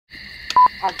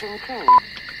have been changed.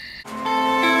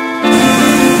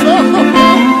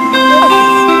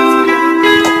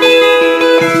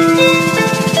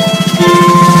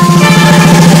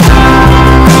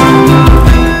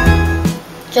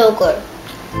 Joker.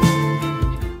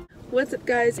 What's up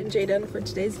guys, I'm Jada. For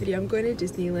today's video I'm going to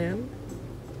Disneyland.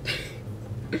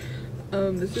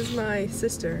 This is my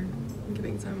sister. I'm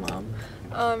giving it to my mom.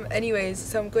 Anyways,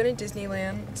 so I'm going to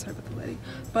Disneyland. Sorry about the lighting.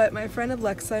 But my friend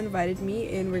Alexa invited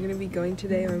me and we're going to be going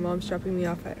today. My mom's dropping me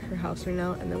off at her house right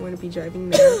now and then we're going to be driving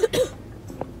there.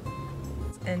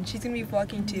 And she's going to be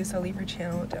vlogging too, so I'll leave her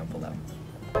channel down below.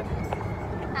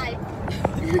 Hi.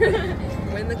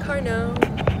 We're in the car now.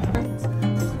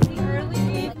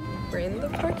 We're in the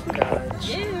parking garage.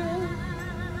 Yeah.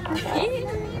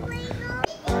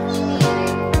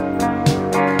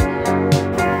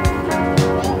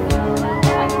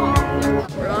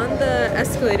 We're on the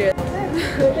escalator.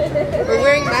 We're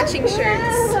wearing matching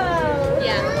shirts.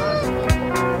 Yeah.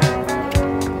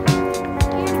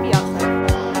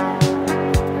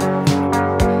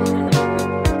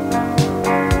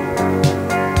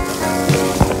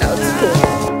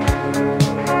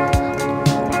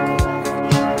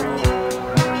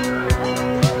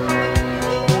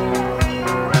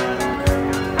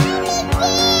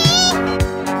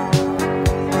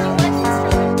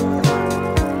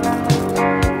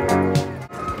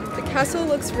 The castle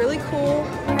looks really cool.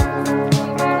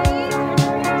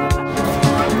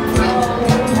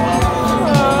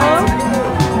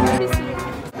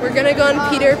 We're gonna go on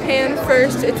Peter Pan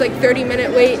first. It's like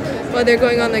 30-minute wait while they're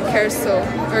going on the carousel.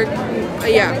 Or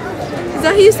yeah. Is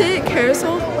that how you say it?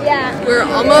 Carousel? Yeah. We're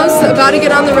almost about to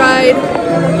get on the ride.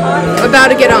 About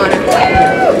to get on.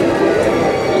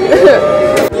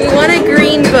 We want a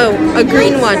green boat. A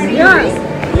green one.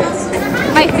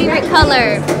 My favorite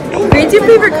color. Green's your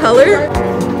favorite color?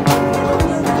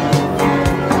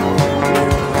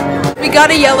 We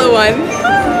got a yellow one.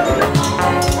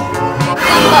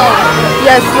 Dumbo.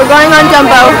 Yes, we're going on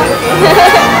Dumbo.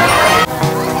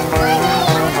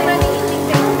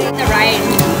 The ride.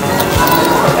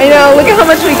 I know, look at how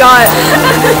much we got.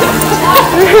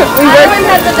 That one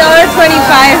has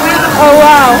 $1.25. Oh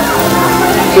wow.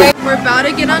 We're about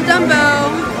to get on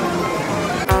Dumbo.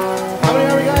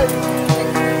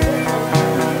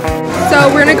 So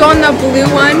we're gonna go on the blue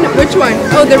one. Which one?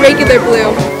 Oh, the regular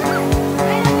blue.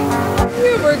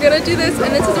 We're gonna do this,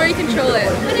 and this is where you control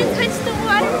it. Wanna touch the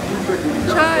water?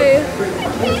 Try.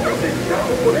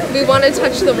 We want to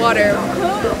touch the water.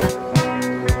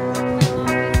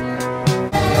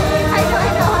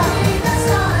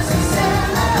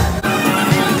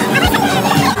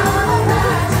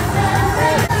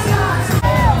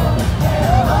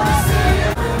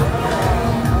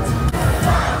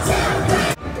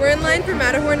 For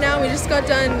Matterhorn now. We just got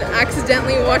done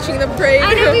accidentally watching the parade.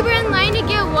 I know, we were in line to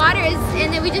get waters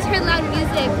and then we just heard loud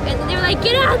music and then they were like,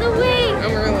 get out of the way!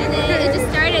 And we were like, and then it just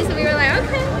started, so we were like,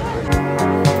 okay.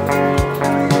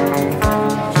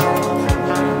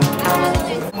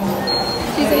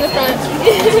 She's in the front.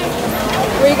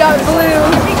 We got blue.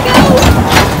 Here we go!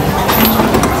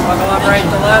 Buckle up right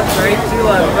to left, right to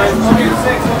left.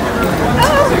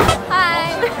 Oh.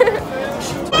 Hi!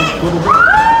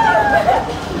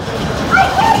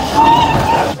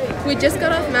 We just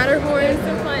got off Matterhorn.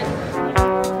 So fun.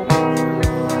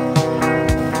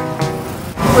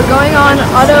 We're going on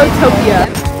Autotopia.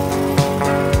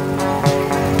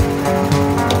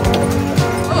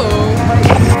 Oh.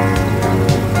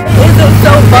 This is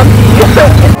so bumpy.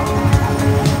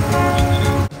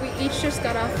 We each just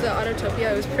got off the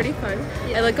Autotopia. It was pretty fun.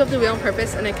 I let go of the wheel on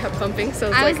purpose and it kept bumping, so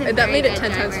it was that made it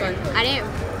 10 times fun. I didn't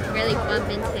really bump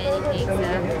into anything,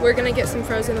 so. We're gonna get some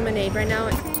frozen lemonade right now.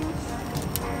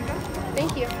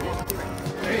 Thank you.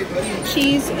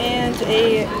 Cheese and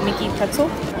a Mickey pretzel.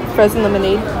 Frozen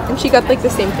lemonade. And she got like the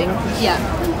same thing. Yeah.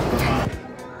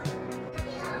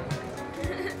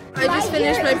 I just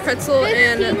finished my pretzel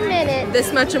and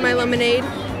this much of my lemonade.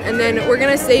 And then we're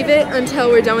gonna save it until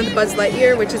we're done with Buzz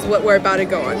Lightyear, which is what we're about to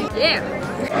go on. Yeah.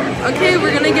 Okay,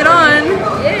 we're gonna get on.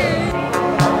 Yeah.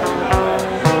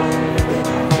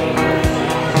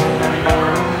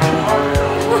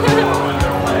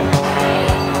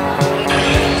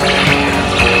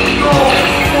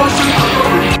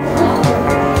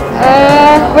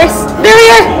 There we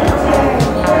are!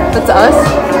 That's us?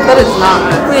 That is not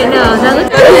us. Wait, no, that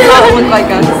looks That does not look like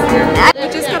us. We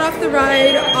just got off the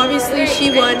ride. Obviously,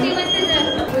 she won.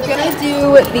 We're gonna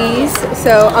do these,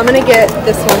 so I'm gonna get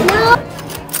this one. No.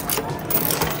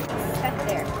 That's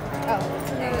there. Oh,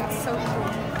 that's so cool.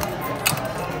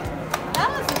 That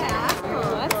was fast.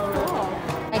 Oh, that's cool.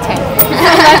 Okay.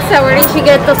 Alexa, where did you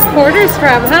get those quarters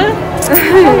from, huh? I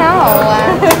don't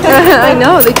know. I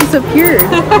know, they disappeared.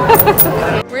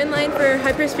 We're in line for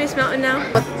Hyperspace Mountain now.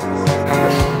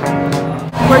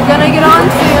 We're gonna get on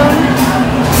soon.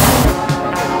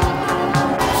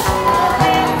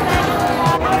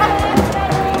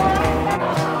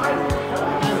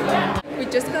 We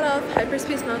just got off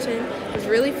Hyperspace Mountain. It was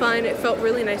really fun. It felt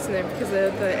really nice in there because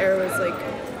the air was like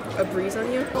a breeze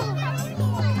on you.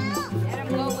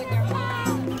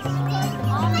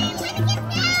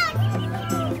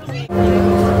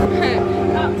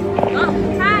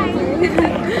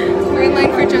 We're in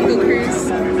line for Jungle Cruise.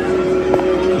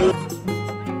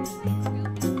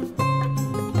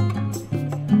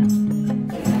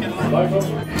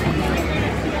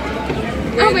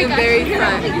 We're in the very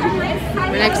front.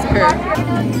 We're next to her.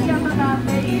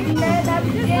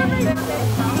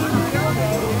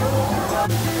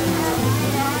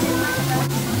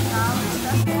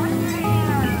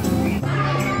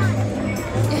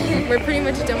 We're pretty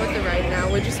much done with the ride now.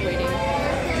 We're just waiting.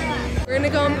 We're gonna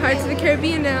go on Pirates of the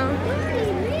Caribbean now.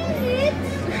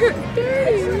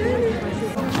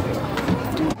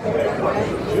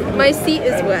 My seat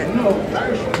is wet.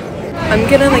 I'm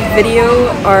gonna like video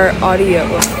our audio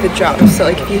of the drop. So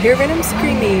like if you hear random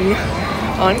screaming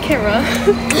on camera,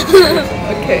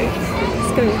 okay,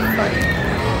 it's gonna be fun.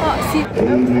 Oh, see,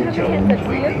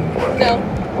 no.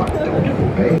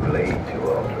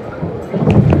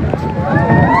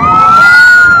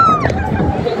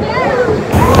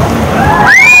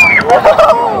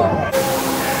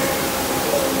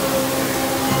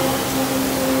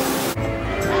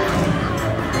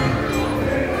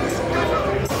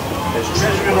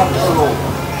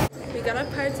 We got off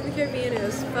Pirates of the Caribbean. It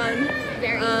was fun.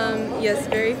 Yes,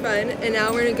 very fun. And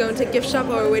now we're gonna go into a gift shop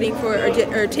while we're waiting for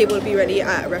our table to be ready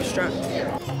at a restaurant.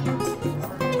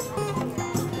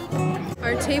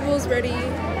 Our table's ready.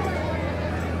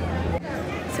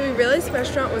 So we realized the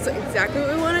restaurant was exactly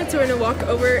what we wanted, so we're gonna walk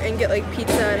over and get like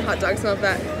pizza and hot dogs and all of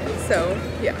that. So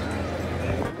yeah,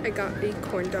 I got a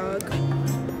corn dog.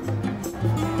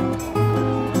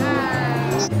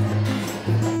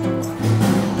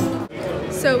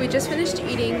 So we just finished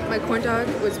eating. My corn dog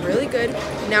was really good.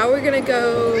 Now we're gonna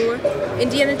go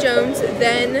Indiana Jones,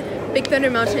 then Big Thunder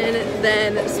Mountain,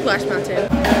 then Splash Mountain.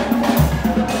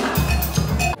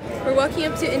 We're walking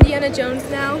up to Indiana Jones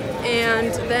now,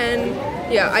 and then,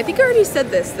 yeah, I think I already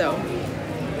said this though.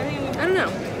 I don't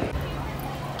know.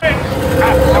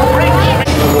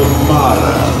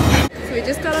 So we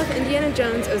just got off Indiana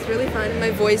Jones. It was really fun. My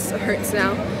voice hurts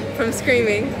now from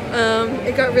screaming.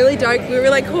 It got really dark. We were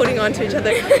like holding on to each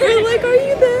other. We were like, are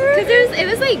you there? Because it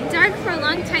was like dark for a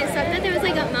long time, so I thought there was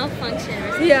like a malfunction or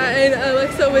something. Yeah, and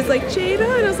Alexa was like, Jada,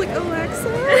 and I was like,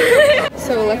 Alexa.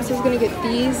 So Alexa's gonna get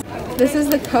these. This is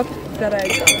the cup that I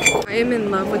got. I am in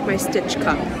love with my Stitch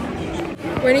cup.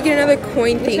 We're gonna get another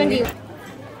coin thing.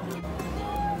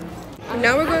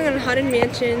 Now we're going on Haunted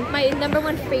Mansion. My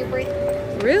 #1 favorite.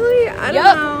 Really? I don't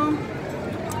know.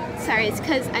 Sorry, it's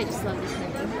because I just love this movie.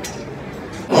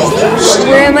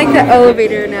 We're in like the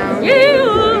elevator now.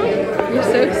 Yeah! We're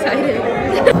so excited.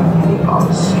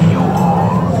 I'll see you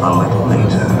all a little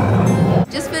later.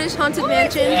 Just finished Haunted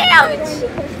Mansion.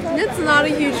 It's not a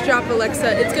huge drop,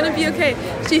 Alexa. It's gonna be okay.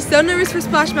 She's so nervous for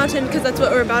Splash Mountain because that's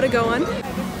what we're about to go on.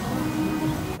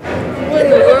 What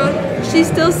in the world? She's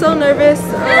still so nervous.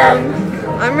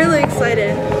 I'm really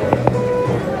excited.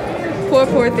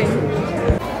 Poor thing.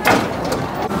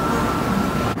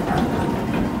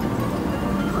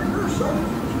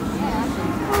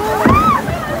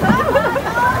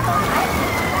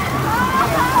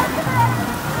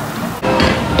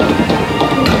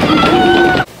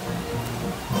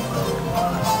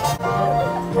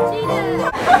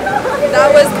 That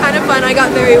was kind of fun. I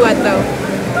got very wet though.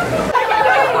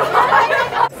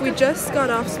 We just got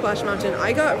off Splash Mountain.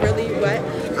 I got really wet.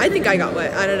 I think I got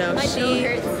wet. I don't know.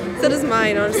 So does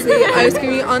mine, honestly. I was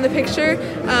screaming on the picture.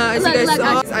 As you guys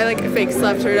saw, I like fake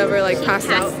slept or whatever, like passed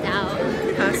out.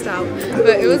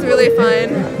 But it was really fun.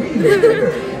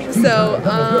 So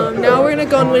now we're gonna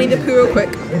go on Winnie the Pooh real quick.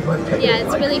 Yeah,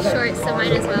 it's really short, so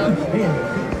might as well.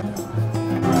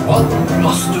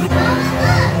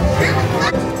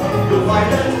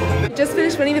 I just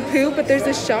finished Winnie the Pooh, but there's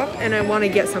a shop and I want to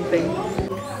get something.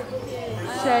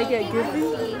 Should I get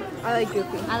Goofy? I like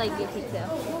Goofy. I like Goofy too.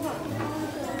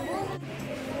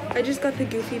 I just got the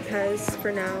Goofy Pez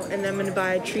for now, and I'm gonna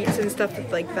buy treats and stuff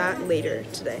like that later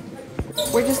today.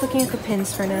 We're just looking at the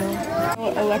pins for now.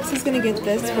 Well, Alexa's gonna get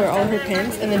this for all her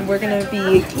pins, and then we're gonna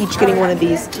be each getting one of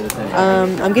these.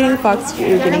 I'm getting the fox,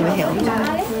 you're getting the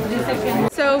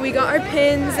hound. So we got our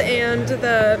pins and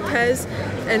the Pez,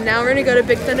 and now we're gonna go to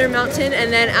Big Thunder Mountain,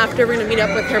 and then after we're gonna meet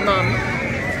up with her mom.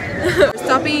 We're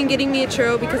stopping and getting me a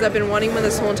churro because I've been wanting one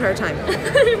this whole entire time.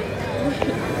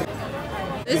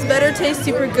 This better taste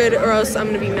super good or else I'm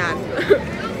gonna be mad.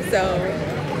 So,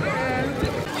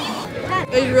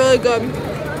 it's really good.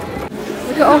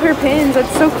 Look at all her pins,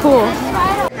 that's so cool.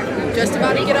 Just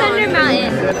about to get on. Thunder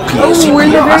Mountain. Oh, we're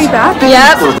in the very back?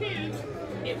 Yep.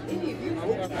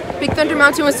 Big Thunder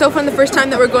Mountain was so fun the first time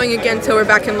that we're going again, so we're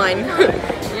back in line.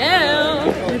 Yeah.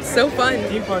 It's so fun.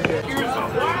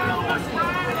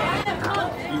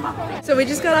 So we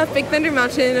just got off Big Thunder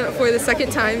Mountain for the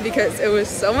second time because it was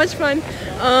so much fun.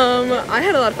 I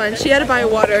had a lot of fun. She had to buy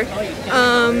water.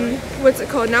 What's it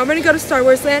called? Now we're gonna go to Star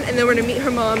Wars Land and then we're gonna meet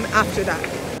her mom after that.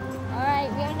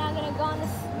 Alright, we are now gonna go on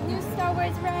this new Star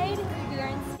Wars ride.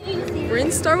 We're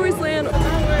in Star Wars Land.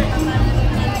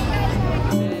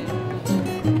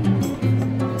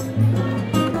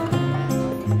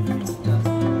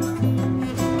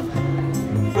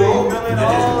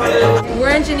 We're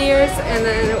engineers and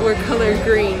then we're color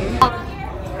green.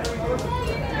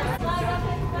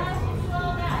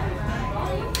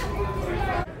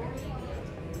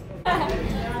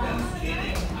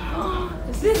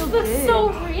 This looks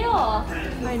so real.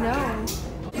 I know.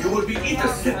 You will be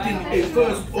intercepting a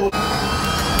first order.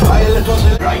 Pilot on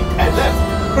the right and left.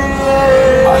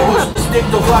 I will stick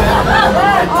to fire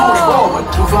and push forward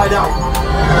to fly down.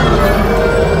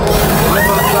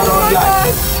 Weapons are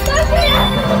online.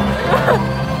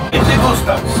 In the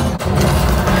boosters.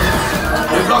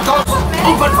 The blockers,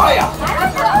 open fire.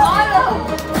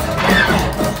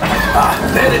 Ah,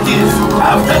 there it is.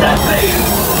 After that plane.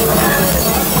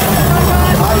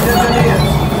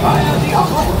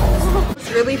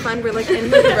 It's really fun. We're like in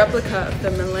the replica of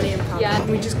the Millennium Falcon. Yeah.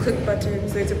 We just click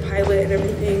buttons. There's a pilot and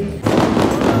everything.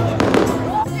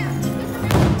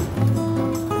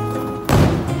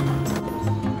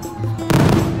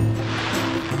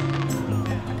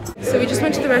 So we just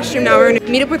went to the restroom. Now we're gonna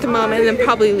meet up with the mom and then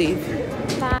probably leave.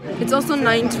 It's also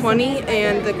 9:20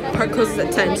 and the park closes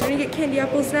at 10. So we're gonna get candy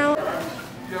apples now.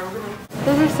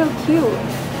 Those are so cute.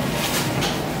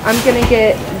 I'm gonna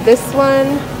get this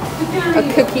one, a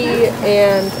cookie,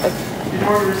 and a...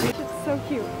 It's so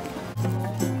cute.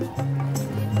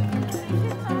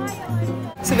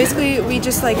 So basically we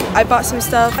just like, I bought some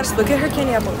stuff. Just look at her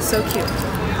candy apple, it's so cute.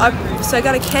 So I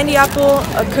got a candy apple,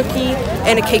 a cookie,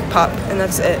 and a cake pop, and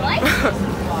that's it.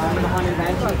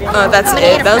 That's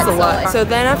it, that was a lot. So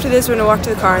then after this we're gonna walk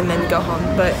to the car and then go home.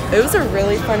 But it was a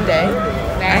really fun day.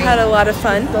 I had a lot of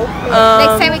fun.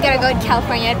 Next time we gotta go to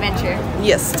California Adventure.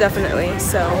 Yes, definitely.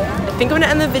 So I think I'm gonna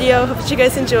end the video. Hope that you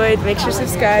guys enjoyed. Make sure to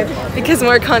subscribe because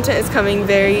more content is coming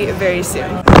very, very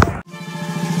soon.